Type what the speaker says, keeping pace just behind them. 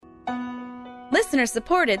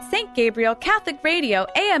listener-supported St. Gabriel Catholic Radio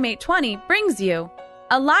AM 820 brings you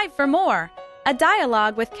Alive for More, a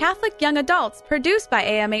dialogue with Catholic young adults produced by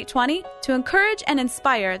AM 820 to encourage and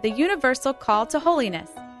inspire the universal call to holiness.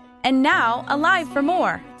 And now, Alive for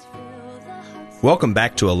More. Welcome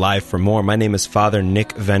back to Alive for More. My name is Father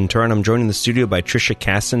Nick Ventura, and I'm joined in the studio by Tricia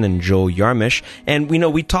Casson and Joel Yarmish. And we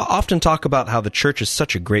often talk about how the church is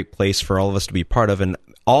such a great place for all of us to be part of, and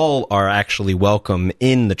all are actually welcome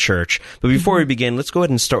in the church. But before we begin, let's go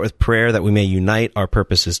ahead and start with prayer that we may unite our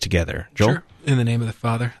purposes together. Joel? Sure. In the name of the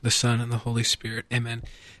Father, the Son, and the Holy Spirit. Amen.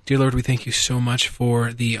 Dear Lord, we thank you so much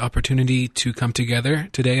for the opportunity to come together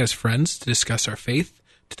today as friends to discuss our faith,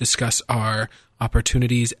 to discuss our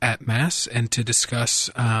opportunities at Mass, and to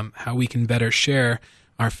discuss how we can better share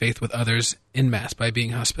our faith with others in Mass by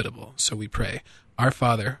being hospitable. So we pray, Our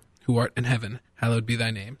Father, who art in heaven, hallowed be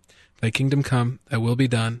thy name. Thy kingdom come, thy will be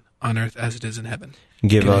done, on earth as it is in heaven.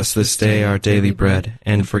 Give us this day our daily bread,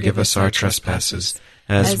 and forgive us our trespasses,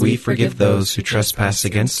 as we forgive those who trespass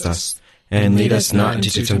against us. And lead us not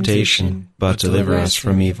into temptation, but deliver us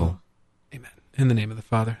from evil. Amen. In the name of the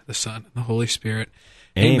Father, the Son, and the Holy Spirit.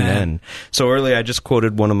 Amen. So earlier I just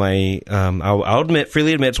quoted one of my, I'll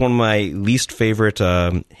freely admit it's one of my least favorite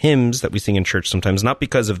hymns that we sing in church sometimes, not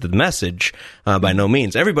because of the message, by no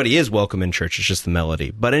means. Everybody is welcome in church, it's just the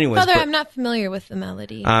melody. But anyways. Father, I'm not familiar with the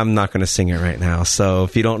melody. I'm not going to sing it right now. So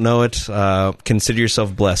if you don't know it, consider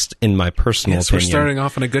yourself blessed in my personal opinion. We're starting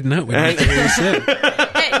off on a good note. We need to hear you sing.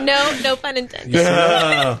 No pun intended.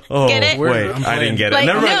 Get it? Wait, I didn't get it.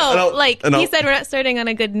 Never mind. He said we're not starting on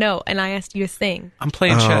a good note, and I asked you to sing. I'm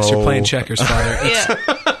playing chess. You're playing checkers, Father.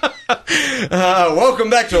 Welcome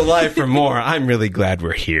back to Alive for More. I'm really glad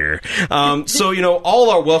we're here. So, all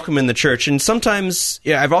are welcome in the church. And sometimes,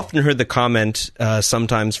 I've often heard the comment,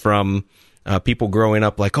 sometimes from people growing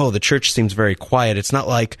up, like, oh, the church seems very quiet. It's not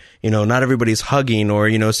like, not everybody's hugging,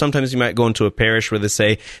 or, sometimes you might go into a parish where they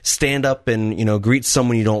say, stand up and, greet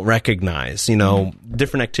someone you don't recognize,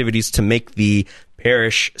 different activities to make the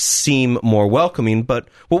parish seem more welcoming. But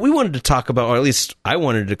what we wanted to talk about, or at least I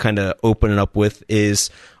wanted to kind of open it up with,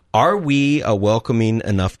 is, are we a welcoming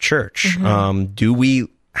enough church? Do we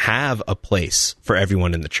have a place for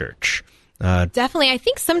everyone in the church? Definitely. I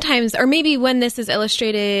think sometimes, or maybe when this is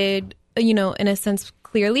illustrated, in a sense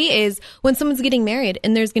clearly, is when someone's getting married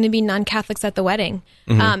and there's going to be non-Catholics at the wedding.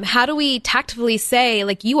 How do we tactfully say,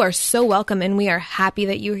 like, you are so welcome and we are happy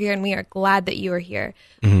that you're here and we are glad that you are here,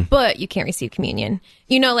 but you can't receive communion?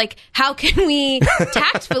 How can we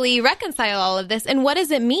tactfully reconcile all of this? And what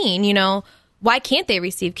does it mean? Why can't they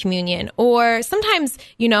receive communion? Or sometimes,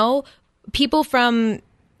 people from,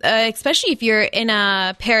 especially if you're in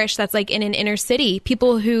a parish that's like in an inner city,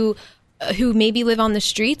 people who maybe live on the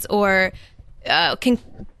streets or can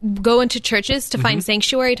go into churches to find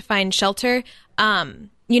sanctuary, to find shelter,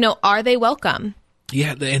 are they welcome?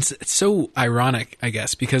 Yeah, it's so ironic, I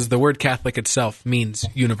guess, because the word Catholic itself means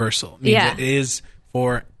universal. It means it is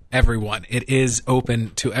for everyone. It is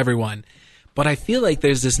open to everyone. But I feel like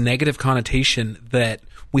there's this negative connotation that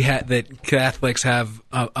that Catholics have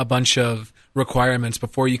a bunch of requirements.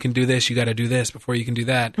 Before you can do this, you got to do this. Before you can do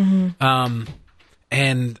that.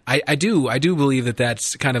 And I do believe that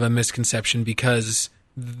that's kind of a misconception, because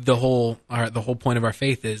the whole point of our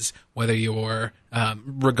faith is, whether you're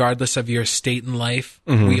regardless of your state in life,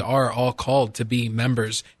 we are all called to be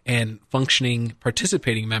members and functioning,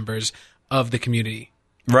 participating members of the community.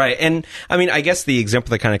 Right. And I mean, I guess the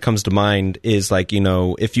example that kind of comes to mind is like,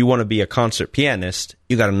 if you want to be a concert pianist,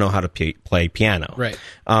 you got to know how to play piano. Right.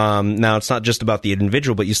 Now, it's not just about the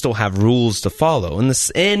individual, but you still have rules to follow. And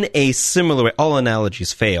this, in a similar way, all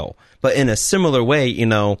analogies fail, but in a similar way,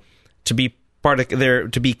 to be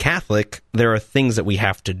to be Catholic, there are things that we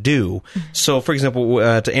have to do. So, for example,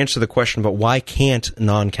 to answer the question about why can't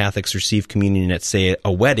non-Catholics receive communion at, say,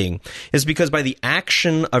 a wedding, is because by the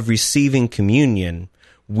action of receiving communion,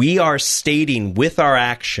 we are stating with our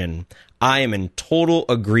action, I am in total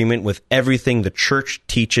agreement with everything the church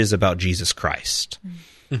teaches about Jesus Christ.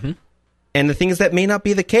 And the thing is, that may not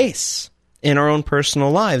be the case in our own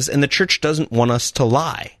personal lives, and the church doesn't want us to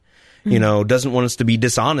lie. Doesn't want us to be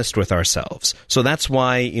dishonest with ourselves. So that's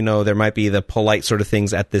why, there might be the polite sort of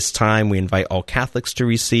things at this time. We invite all Catholics to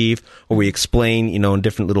receive, or we explain, in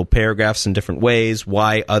different little paragraphs in different ways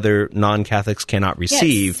why other non-Catholics cannot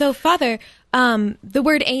receive. Yes. So, Father, the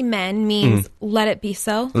word amen means let it be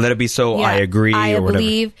so. Let it be so, I agree, I or whatever.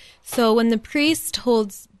 believe. So when the priest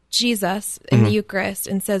holds Jesus in the Eucharist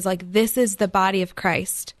and says, like, this is the body of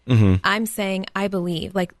Christ, I'm saying, I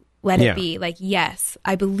believe, like, let it be. Like, yes,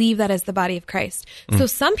 I believe that is the body of Christ. So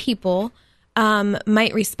some people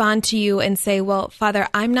might respond to you and say, well, Father,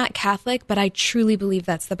 I'm not Catholic, but I truly believe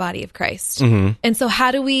that's the body of Christ. Mm-hmm. And so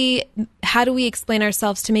how do we explain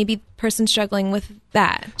ourselves to maybe a person struggling with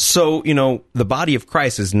that? So, the body of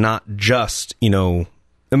Christ is not just, the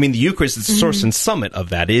Eucharist is the source and summit of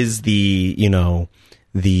that, is the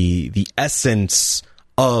essence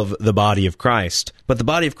of the body of Christ. But the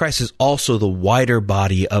body of Christ is also the wider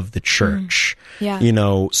body of the church.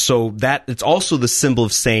 Yeah. So that it's also the symbol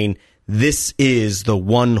of saying, this is the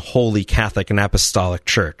one holy Catholic and Apostolic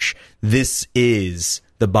Church. This is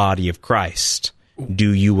the body of Christ.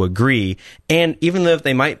 Do you agree? And even though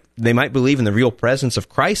they might believe in the real presence of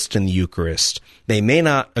Christ in the Eucharist, they may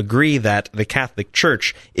not agree that the Catholic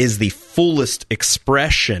Church is the fullest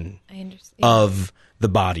expression of the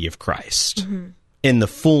body of Christ in the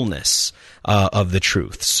fullness of the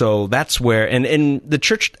truth. So that's where, and the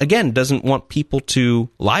church, again, doesn't want people to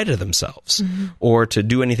lie to themselves or to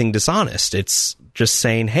do anything dishonest. It's just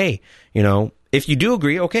saying, hey, if you do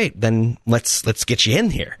agree, okay, then let's get you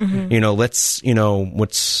in here. Let's get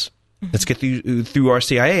through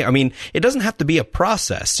RCIA. It doesn't have to be a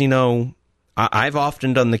process. I've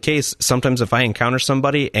often done the case. Sometimes if I encounter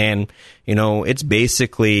somebody and, it's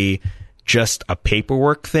basically just a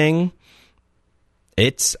paperwork thing,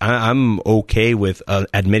 I'm okay with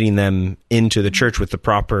admitting them into the church with the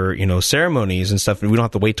proper, ceremonies and stuff. We don't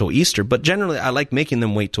have to wait till Easter, but generally I like making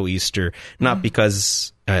them wait till Easter, not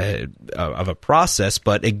because of a process,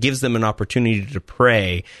 but it gives them an opportunity to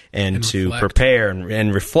pray and to reflect. Prepare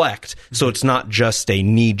and reflect. So it's not just a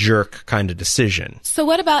knee-jerk kind of decision. So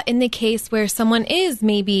what about in the case where someone is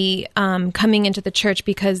maybe coming into the church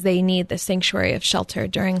because they need the sanctuary of shelter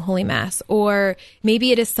during Holy Mass, or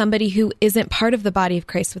maybe it is somebody who isn't part of the body of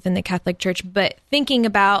Christ within the Catholic Church, but thinking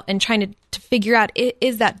about and trying to figure out,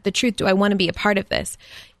 is that the truth? Do I want to be a part of this?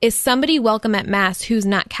 Is somebody welcome at Mass who's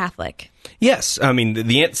not Catholic? Yes.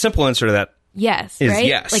 The simple answer to that is right?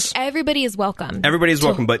 Yes. Like everybody is welcome. Everybody is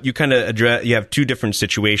welcome, but you kind of you have two different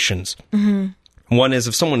situations. One is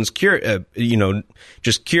if someone's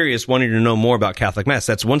just curious, wanting to know more about Catholic Mass.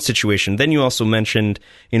 That's one situation. Then you also mentioned,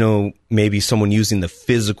 maybe someone using the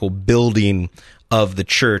physical building of the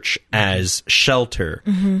church as shelter.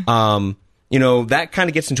 That kind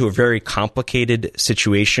of gets into a very complicated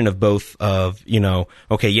situation of both of,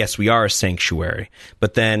 okay, yes, we are a sanctuary,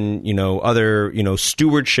 but then, other,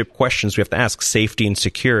 stewardship questions we have to ask, safety and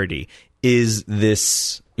security. Is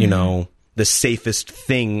this, the safest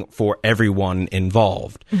thing for everyone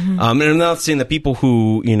involved? And I'm not saying that people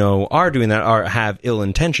who, are doing that have ill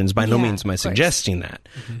intentions. By no means am I suggesting that.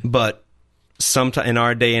 But sometimes in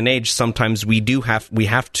our day and age, sometimes we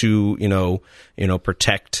have to,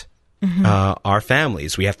 protect our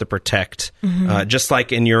families. We have to protect, just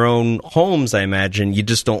like in your own homes, I imagine, you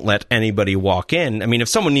just don't let anybody walk in. If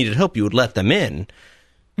someone needed help, you would let them in.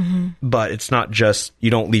 But it's not just, you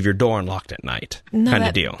don't leave your door unlocked at night kind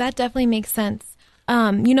of deal. That definitely makes sense.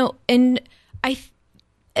 And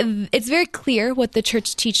it's very clear what the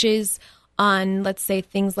church teaches on, let's say,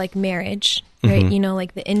 things like marriage, right?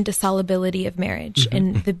 Like the indissolubility of marriage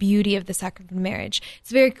and the beauty of the sacrament of marriage. It's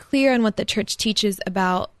very clear on what the church teaches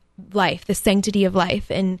about life, the sanctity of life,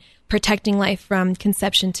 and protecting life from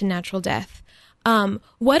conception to natural death.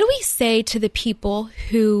 What do we say to the people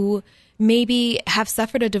who maybe have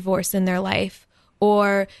suffered a divorce in their life,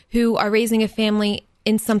 or who are raising a family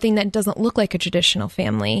in something that doesn't look like a traditional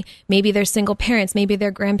family? Maybe they're single parents, maybe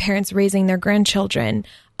they're grandparents raising their grandchildren,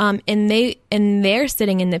 and they're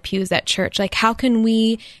sitting in the pews at church. Like, how can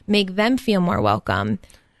we make them feel more welcome?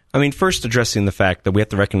 First addressing the fact that we have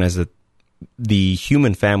to recognize that the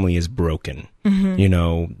human family is broken.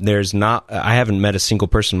 I haven't met a single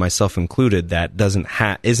person, myself included, that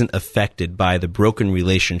isn't affected by the broken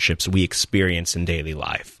relationships we experience in daily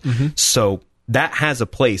life. So that has a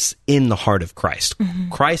place in the heart of Christ.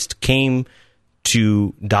 Christ came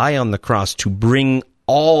to die on the cross to bring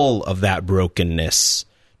all of that brokenness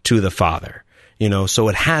to the Father. So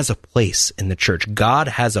it has a place in the church. God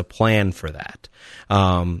has a plan for that.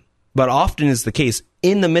 But often is the case,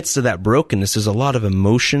 in the midst of that brokenness, there's a lot of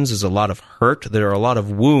emotions, there's a lot of hurt, there are a lot of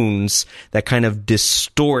wounds that kind of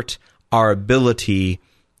distort our ability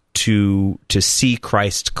to see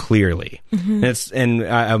Christ clearly. And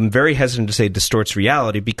I'm very hesitant to say distorts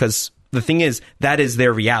reality, because the thing is, that is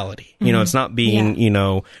their reality. It's not being,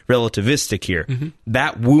 relativistic here.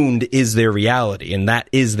 That wound is their reality, and that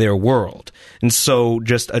is their world. And so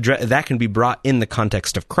just that can be brought in the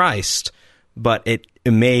context of Christ, but it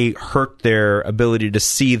may hurt their ability to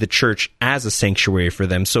see the church as a sanctuary for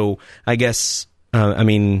them. So I guess,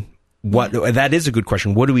 that is a good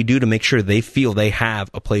question. What do we do to make sure they feel they have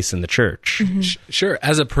a place in the church? Sure.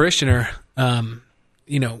 As a parishioner,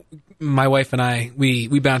 my wife and I,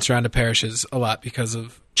 we bounce around to parishes a lot because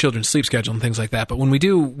of children's sleep schedule and things like that. But when we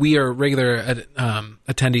do, we are regular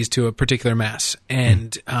attendees to a particular mass.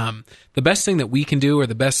 And the best thing that we can do, or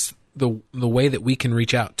the way that we can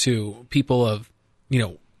reach out to people of,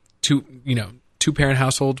 two-parent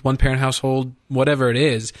household, one-parent household, whatever it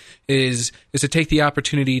is to take the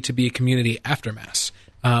opportunity to be a community after Mass.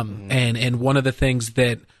 And one of the things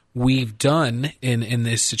that we've done in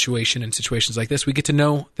this situation, in situations like this, we get to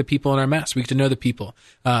know the people in our Mass. We get to know the people.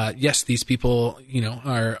 Yes, these people,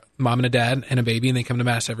 are mom and a dad and a baby, and they come to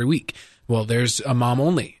Mass every week. Well, there's a mom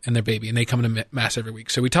only and their baby, and they come to Mass every week.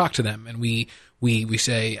 So we talk to them, and we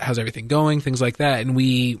say, how's everything going, things like that. And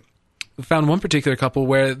we found one particular couple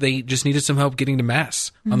where they just needed some help getting to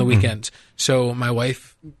Mass on the weekends. So my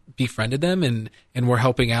wife befriended them, and we're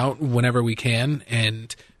helping out whenever we can,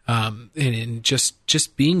 and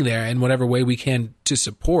just being there in whatever way we can to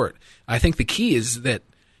support. I think the key is that,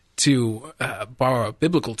 to borrow a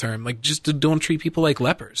biblical term, like, just don't treat people like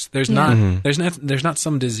lepers. There's not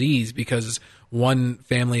some disease because one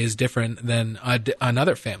family is different than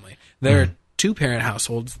another family. There are two-parent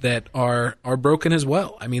households that are broken as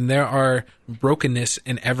well. I mean, there are brokenness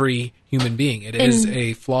in every human being. It is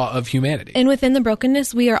a flaw of humanity. And within the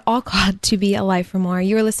brokenness, we are all called to be alive for more.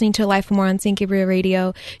 You are listening to Alive for More on St. Gabriel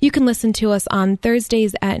Radio. You can listen to us on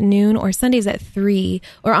Thursdays at noon or Sundays at 3,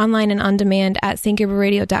 or online and on demand at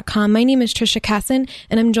stgabrielradio.com. My name is Trisha Casson,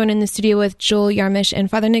 and I'm joined in the studio with Joel Yarmish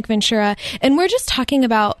and Father Nick Ventura. And we're just talking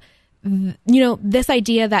about this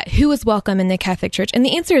idea that who is welcome in the Catholic Church. And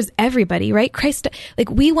the answer is everybody, right? Christ,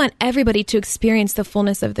 we want everybody to experience the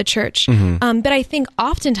fullness of the church. But I think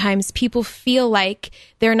oftentimes people feel like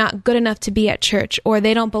they're not good enough to be at church, or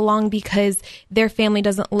they don't belong because their family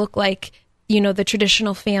doesn't look like, the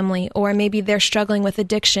traditional family, or maybe they're struggling with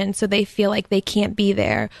addiction, so they feel like they can't be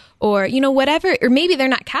there, or, whatever, or maybe they're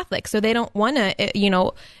not Catholic, so they don't want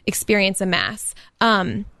to, experience a Mass.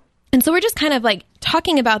 And so we're just kind of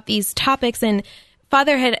talking about these topics, and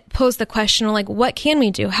Father had posed the question, what can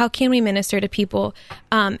we do? How can we minister to people?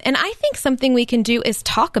 And I think something we can do is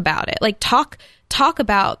talk about it, talk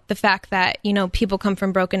about the fact that, people come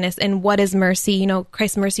from brokenness, and what is mercy?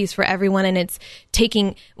 Christ's mercy is for everyone, and it's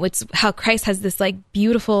how Christ has this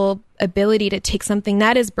beautiful ability to take something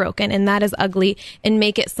that is broken and that is ugly and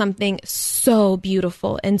make it something so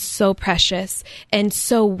beautiful and so precious and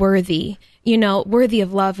so worthy. Worthy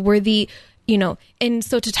of love, worthy, and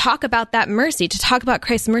so to talk about that mercy, to talk about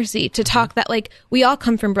Christ's mercy, to talk that we all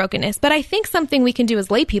come from brokenness. But I think something we can do as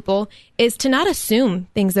lay people is to not assume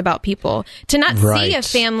things about people, to not see a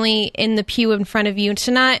family in the pew in front of you, to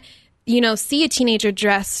not, see a teenager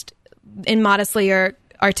dressed immodestly or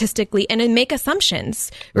artistically and then make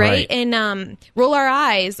assumptions, right? And roll our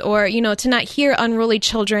eyes, or to not hear unruly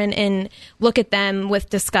children and look at them with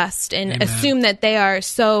disgust and assume that they are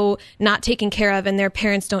so not taken care of and their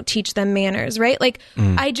parents don't teach them manners, right?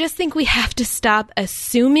 I just think we have to stop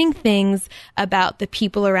assuming things about the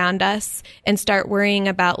people around us and start worrying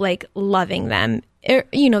about loving them.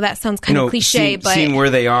 That sounds kind of cliche, but seeing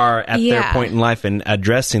where they are at their point in life and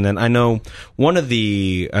addressing them. I know one of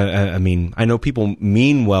the, I know people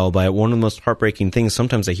mean well, but one of the most heartbreaking things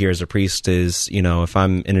sometimes I hear as a priest is, if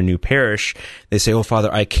I'm in a new parish, they say, "Oh,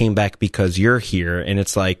 Father, I came back because you're here," and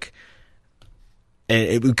it's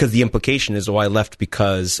because the implication is, "Oh, I left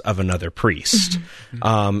because of another priest,"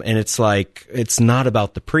 and it's it's not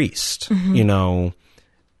about the priest.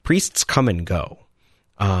 Priests come and go.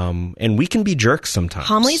 And we can be jerks sometimes.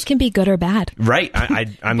 Homilies can be good or bad. Right. I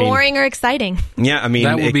mean, boring or exciting. Yeah.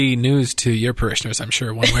 That will be news to your parishioners, I'm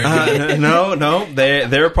sure, one way or the other. No.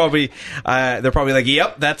 They're probably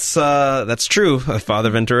yep, that's true.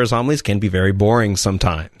 Father Ventura's homilies can be very boring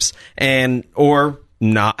sometimes, or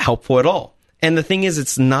not helpful at all. And the thing is,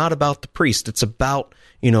 it's not about the priest. It's about,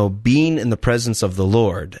 being in the presence of the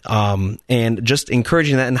Lord, and just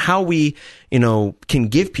encouraging that, and how we, can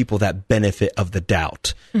give people that benefit of the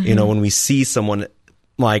doubt. When we see someone,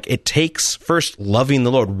 it takes first loving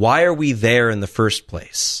the Lord. Why are we there in the first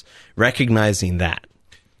place? Recognizing that.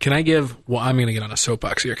 Can I give, I'm going to get on a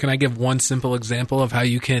soapbox here. Can I give one simple example of how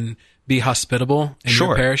you can be hospitable in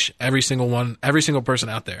your parish? Every single person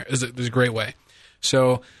out there is a great way.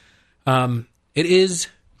 So, it is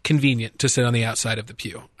convenient to sit on the outside of the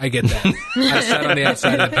pew. I get that. I sat on the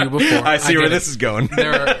outside of the pew before. I see where this is going.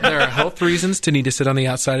 There are health reasons to need to sit on the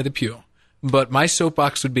outside of the pew. But my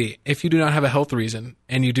soapbox would be, if you do not have a health reason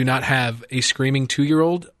and you do not have a screaming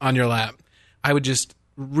 2-year-old on your lap, I would just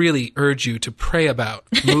really urge you to pray about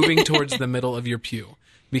moving towards the middle of your pew.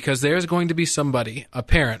 because there's going to be somebody, a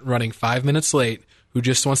parent, running 5 minutes late who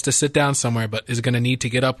just wants to sit down somewhere but is going to need to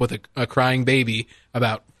get up with a crying baby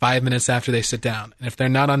about 5 minutes after they sit down. And if they're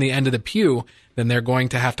not on the end of the pew, then they're going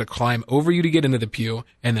to have to climb over you to get into the pew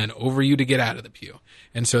and then over you to get out of the pew.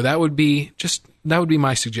 And so that would be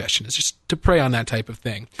my suggestion, is just to pray on that type of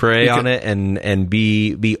thing. Pray on it and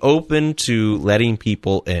be open to letting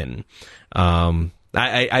people in.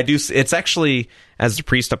 I do. It's actually, as a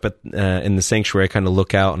priest up in the sanctuary, I kind of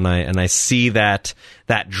look out and I see that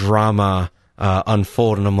drama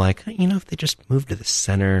unfold, and I'm like, if they just move to the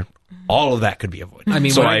center, all of that could be avoided. I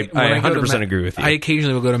mean, so I 100% agree with you. I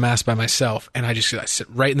occasionally will go to Mass by myself, and I sit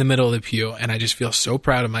right in the middle of the pew, and I just feel so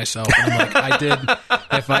proud of myself. And I'm like,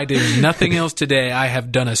 if I did nothing else today, I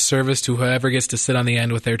have done a service to whoever gets to sit on the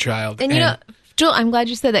end with their child. And Joel, I'm glad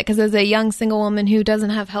you said that, because as a young single woman who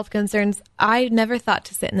doesn't have health concerns, I never thought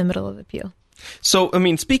to sit in the middle of the pew. So, I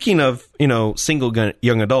mean, speaking of, single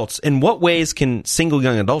young adults, in what ways can single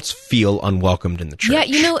young adults feel unwelcomed in the church?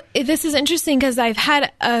 Yeah, this is interesting, because I've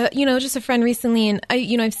had, just a friend recently, and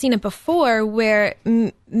I've seen it before, where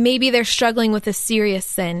maybe they're struggling with a serious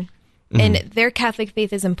sin, and their Catholic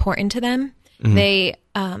faith is important to them. They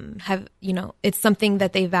have, it's something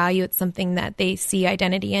that they value. It's something that they see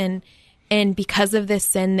identity in. And because of this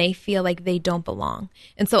sin, they feel like they don't belong.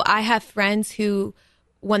 And so I have friends who,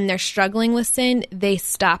 when they're struggling with sin, they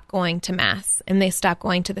stop going to Mass and they stop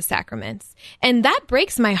going to the sacraments. And that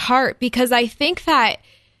breaks my heart, because I think that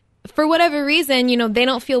for whatever reason, they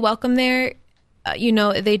don't feel welcome there.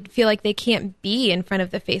 They feel like they can't be in front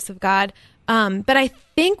of the face of God. But I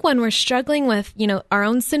think when we're struggling with, our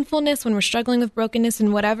own sinfulness, when we're struggling with brokenness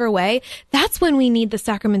in whatever way, that's when we need the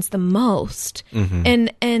sacraments the most.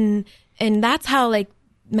 And that's how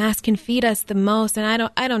Mass can feed us the most.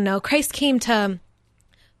 And I don't know. Christ came to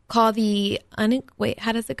call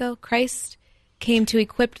how does it go? Christ came to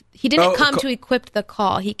equip. He didn't come to equip the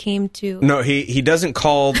call. He came to. No, he doesn't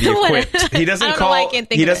call the equipped. He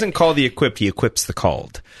doesn't call the equipped. He equips the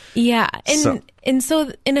called. Yeah, and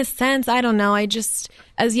so in a sense, I don't know. I just,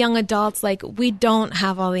 as young adults, we don't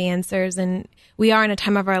have all the answers, and we are in a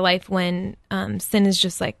time of our life when sin is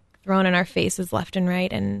just thrown in our faces left and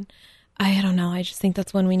right, and I don't know. I just think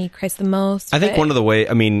that's when we need Christ the most. I think one of the ways,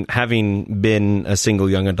 having been a single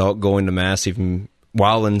young adult, going to Mass even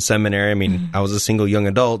while in seminary, I was a single young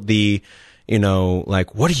adult, what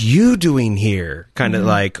are you doing here? Kind of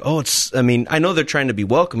I know they're trying to be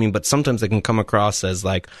welcoming, but sometimes they can come across as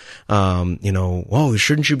whoa,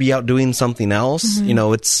 shouldn't you be out doing something else?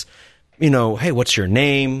 It's, hey, what's your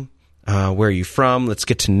name? Where are you from? Let's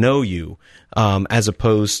get to know you. As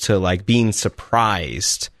opposed to being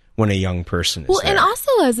surprised when a young person is there. And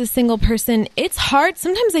also as a single person, it's hard.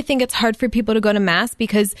 Sometimes I think it's hard for people to go to Mass,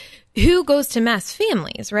 because who goes to Mass?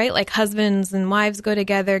 Families, right? Husbands and wives go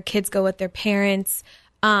together, kids go with their parents.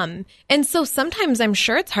 And so sometimes I'm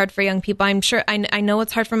sure it's hard for young people. I'm sure I know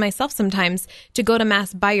it's hard for myself sometimes to go to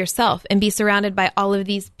Mass by yourself and be surrounded by all of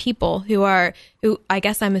these people who I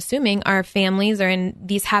guess I'm assuming are families or in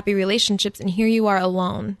these happy relationships, and here you are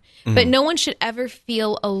alone. But no one should ever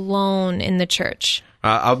feel alone in the church.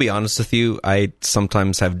 I'll be honest with you. I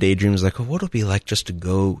sometimes have daydreams what would it be like just to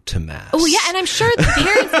go to Mass? Oh, yeah. And I'm sure the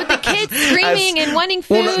parents with the kids screaming and wanting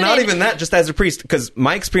food. Well, not even that, just as a priest, because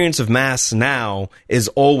my experience of Mass now is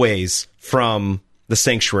always from the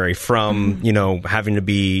sanctuary, from, having to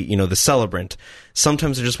be, the celebrant.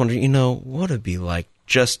 Sometimes I just wonder, what would it be like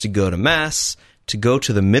just to go to Mass, to go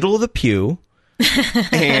to the middle of the pew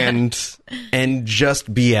and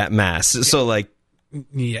just be at Mass. So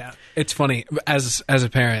yeah, it's funny. As a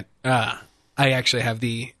parent, I actually have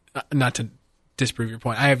the not to disprove your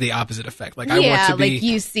point. I have the opposite effect. I want to be.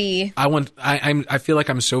 You see. I feel like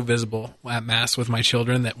I'm so visible at Mass with my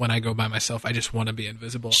children that when I go by myself, I just want to be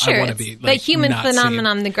invisible. Sure, I want to be the human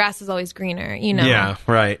phenomenon. Seen. The grass is always greener. Yeah,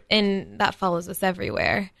 right. And that follows us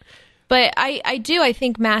everywhere. But I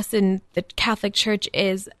think Mass in the Catholic Church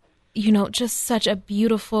is, just such a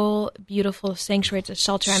beautiful, beautiful sanctuary. It's a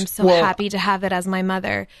shelter. I'm so happy to have it as my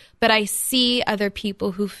mother. But I see other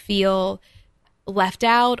people who feel left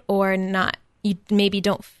out or not, you maybe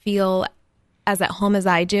don't feel as at home as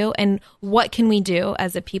I do. And what can we do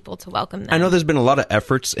as a people to welcome them? I know there's been a lot of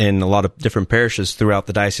efforts in a lot of different parishes throughout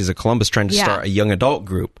the Diocese of Columbus trying to start a young adult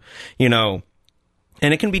group, and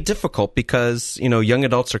it can be difficult because, young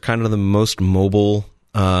adults are kind of the most mobile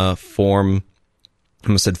form I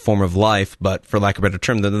almost said form of life, but for lack of a better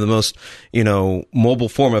term, they're the most, mobile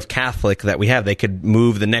form of Catholic that we have. They could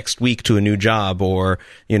move the next week to a new job, or,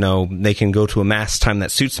 they can go to a Mass time that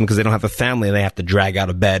suits them because they don't have a family and they have to drag out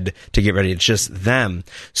of bed to get ready. It's just them.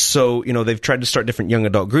 So, they've tried to start different young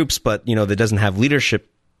adult groups, but, that doesn't have leadership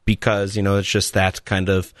because, it's just that kind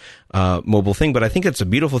of mobile thing. But I think it's a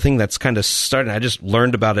beautiful thing that's kind of starting. I just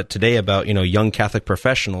learned about it today about, young Catholic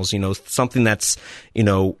professionals, something that's,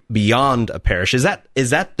 beyond a parish. Is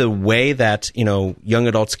that the way that, young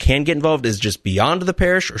adults can get involved, is just beyond the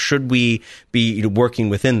parish, or should we be working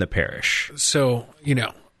within the parish? So,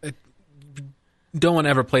 don't want to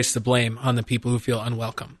ever place the blame on the people who feel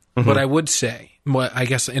unwelcome. Mm-hmm. What I would say, I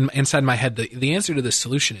guess inside my head, the answer to this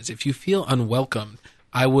solution is, if you feel unwelcome,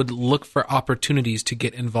 I would look for opportunities to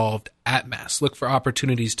get involved at Mass. Look for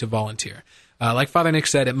opportunities to volunteer. Like Father Nick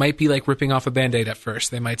said, it might be like ripping off a Band-Aid at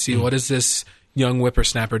first. They might see, what is this young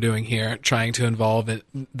whippersnapper doing here, trying to involve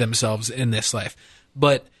themselves in this life.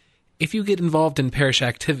 But if you get involved in parish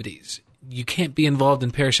activities, you can't be involved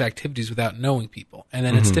in parish activities without knowing people. And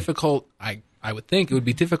then it's difficult, I would think it would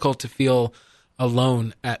be difficult to feel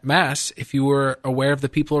alone at Mass if you were aware of the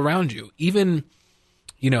people around you. Even,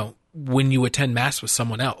 when you attend Mass with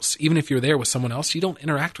someone else, even if you're there with someone else, you don't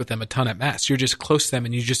interact with them a ton at Mass. You're just close to them,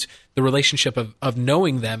 and the relationship of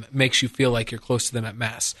knowing them makes you feel like you're close to them at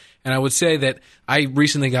Mass. And I would say that I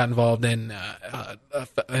recently got involved in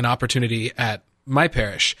an opportunity at my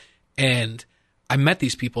parish, and I met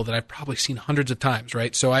these people that I've probably seen hundreds of times,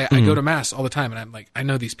 right? So I go to Mass all the time, and I'm like, I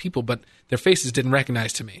know these people, but their faces didn't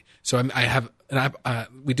recognize to me. So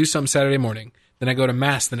we do something Saturday morning. Then I go to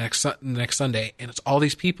Mass the next Sunday, and it's all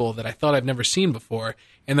these people that I thought I've never seen before,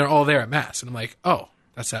 and they're all there at Mass. And I'm like, oh,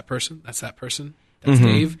 that's that person, that's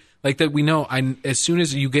Dave. Like that, we know. As soon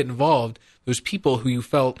as you get involved, those people who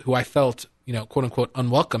I felt, quote unquote,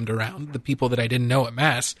 unwelcomed around, the people that I didn't know at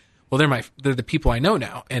Mass, well, they're the people I know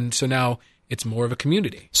now, and so now it's more of a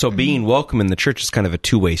community. So being welcome in the church is kind of a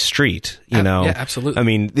two-way street, Yeah, absolutely. I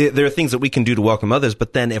mean, there are things that we can do to welcome others,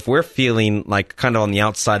 but then if we're feeling like kind of on the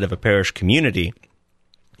outside of a parish community,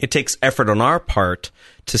 it takes effort on our part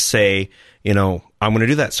to say, I'm going to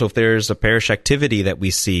do that. So if there's a parish activity that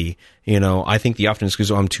we see, I think the often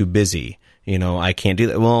excuse, I'm too busy, I can't do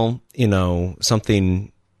that. Well,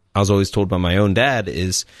 something I was always told by my own dad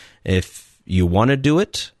is, if you want to do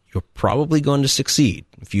it, you're probably going to succeed.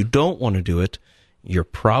 If you don't want to do it, you're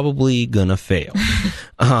probably going to fail.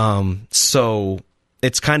 So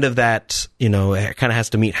it's kind of that, it kind of has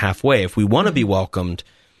to meet halfway. If we want to be welcomed,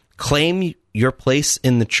 claim your place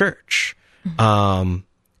in the church.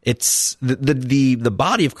 It's the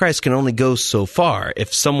body of Christ can only go so far.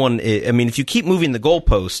 If if you keep moving the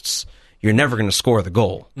goalposts, you're never going to score the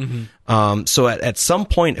goal. Mm-hmm. So at some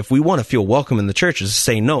point, if we want to feel welcome in the church, is to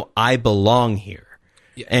say, no, I belong here.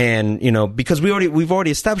 Yeah. And, because we've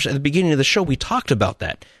already established at the beginning of the show, we talked about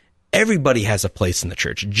that. Everybody has a place in the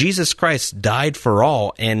church. Jesus Christ died for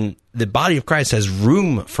all, and the body of Christ has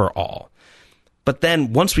room for all. But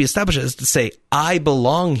then once we establish it, is to say, I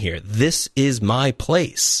belong here. This is my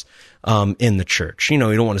place in the church. You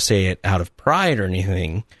don't want to say it out of pride or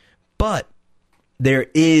anything, but there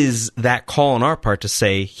is that call on our part to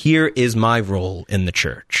say, here is my role in the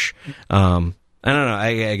church. I don't know.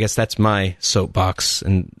 I guess that's my soapbox,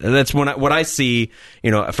 and that's what I see.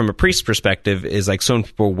 From a priest's perspective, is like some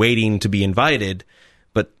people waiting to be invited,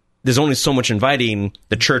 but there's only so much inviting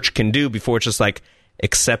the church can do before it's just like,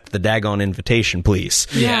 accept the daggone invitation, please.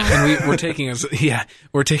 Yeah, and we're taking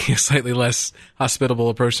a slightly less hospitable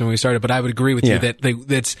approach than when we started. But I would agree with you that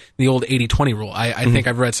that's the old 80-20 rule. I think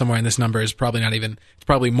I've read somewhere, and this number is probably not even. It's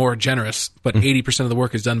probably more generous, but 80% of the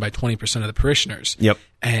work is done by 20% of the parishioners. Yep.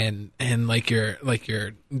 And like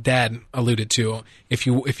your dad alluded to, if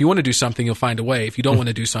you want to do something, you'll find a way. If you don't want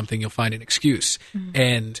to do something, you'll find an excuse.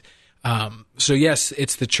 And so yes,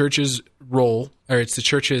 it's the church's role, or it's the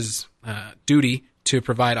church's duty to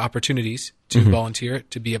provide opportunities to volunteer,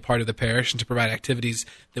 to be a part of the parish, and to provide activities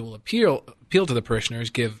that will appeal to the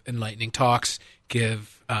parishioners, give enlightening talks,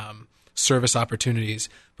 give service opportunities.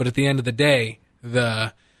 But at the end of the day,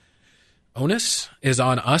 the onus is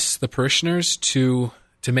on us, the parishioners, to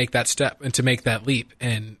make that step and to make that leap.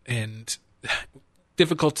 And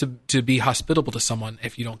difficult to be hospitable to someone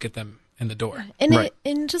if you don't get them in the door. And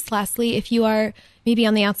and just lastly, if you are maybe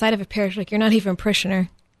on the outside of a parish, like you're not even a parishioner,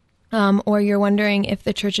 or you're wondering if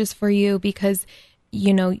the church is for you because,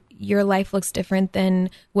 your life looks different than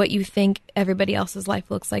what you think everybody else's life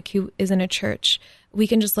looks like who is in a church. We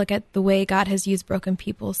can just look at the way God has used broken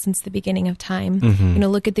people since the beginning of time.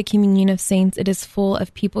 Look at the communion of saints. It is full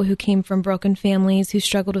of people who came from broken families, who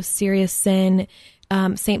struggled with serious sin.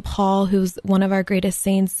 St. Paul, who's one of our greatest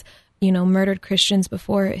saints, murdered Christians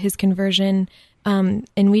before his conversion. And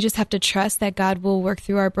we just have to trust that God will work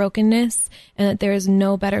through our brokenness, and that there is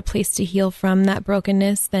no better place to heal from that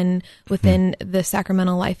brokenness than within the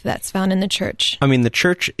sacramental life that's found in the church. I mean, the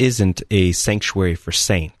church isn't a sanctuary for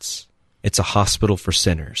saints. It's a hospital for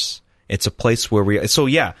sinners. It's a place where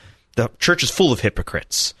the church is full of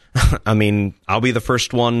hypocrites. I mean, I'll be the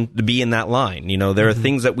first one to be in that line. There are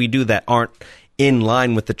things that we do that aren't in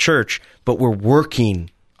line with the church, but we're working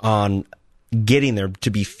on getting there to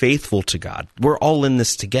be faithful to God. We're all in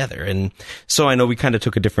this together. And so I know we kind of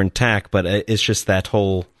took a different tack, but it's just that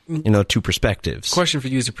whole, two perspectives. Question for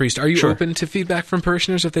you as a priest. Are you open to feedback from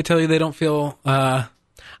parishioners if they tell you they don't feel I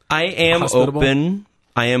am open.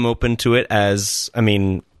 I am open to it as,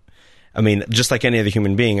 just like any other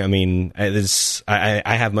human being. I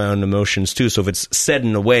have my own emotions too. So if it's said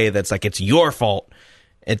in a way that's like, it's your fault,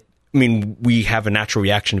 we have a natural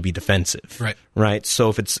reaction to be defensive. Right. So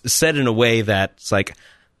if it's said in a way that's like,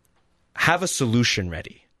 have a solution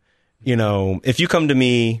ready. If you come to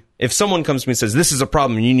me, if someone comes to me and says, this is a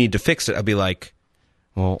problem and you need to fix it, I'll be like,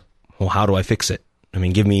 well, how do I fix it?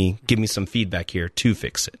 Give me some feedback here to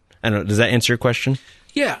fix it. I don't know. Does that answer your question?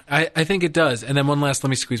 Yeah, I think it does. And then let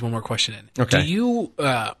me squeeze one more question in. Okay. Do you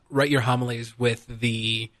write your homilies with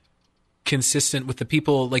the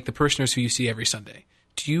people, like the parishioners who you see every Sunday?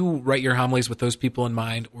 Do you write your homilies with those people in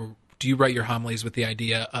mind, or do you write your homilies with the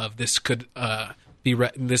idea of this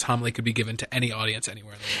homily could be given to any audience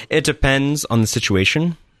anywhere in the world? It depends on the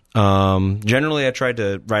situation. Generally, I try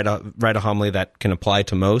to write a homily that can apply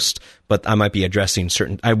to most, but I might be addressing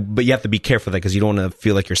but you have to be careful because you don't want to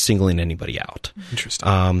feel like you're singling anybody out.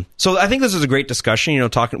 Interesting. So I think this is a great discussion.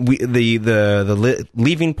 The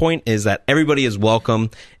leaving point is that everybody is welcome,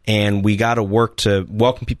 and we got to work to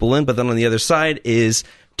welcome people in. But then on the other side is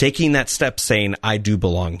taking that step, saying, I do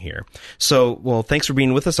belong here. So, thanks for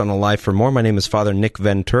being with us on Alive for More. My name is Father Nick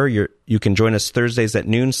Ventura. You can join us Thursdays at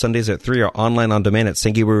noon, Sundays at 3, or online on demand at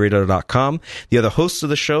stgabrielradio.com. The other hosts of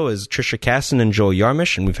the show is Tricia Casson and Joel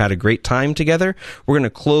Yarmish, and we've had a great time together. We're going to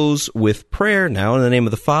close with prayer now in the name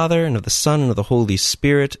of the Father, and of the Son, and of the Holy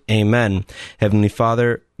Spirit. Amen. Heavenly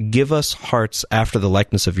Father, give us hearts after the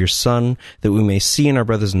likeness of your Son, that we may see in our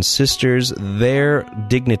brothers and sisters their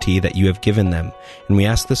dignity that you have given them. And we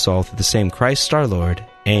ask this all through the same Christ our Lord.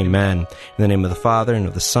 Amen. In the name of the Father, and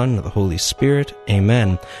of the Son, and of the Holy Spirit.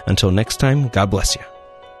 Amen. Until next time, God bless you.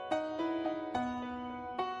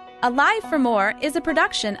 Alive for More is a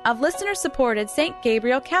production of listener-supported St.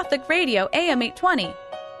 Gabriel Catholic Radio AM 820.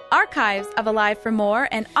 Archives of Alive for More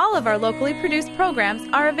and all of our locally produced programs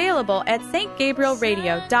are available at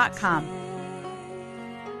stgabrielradio.com.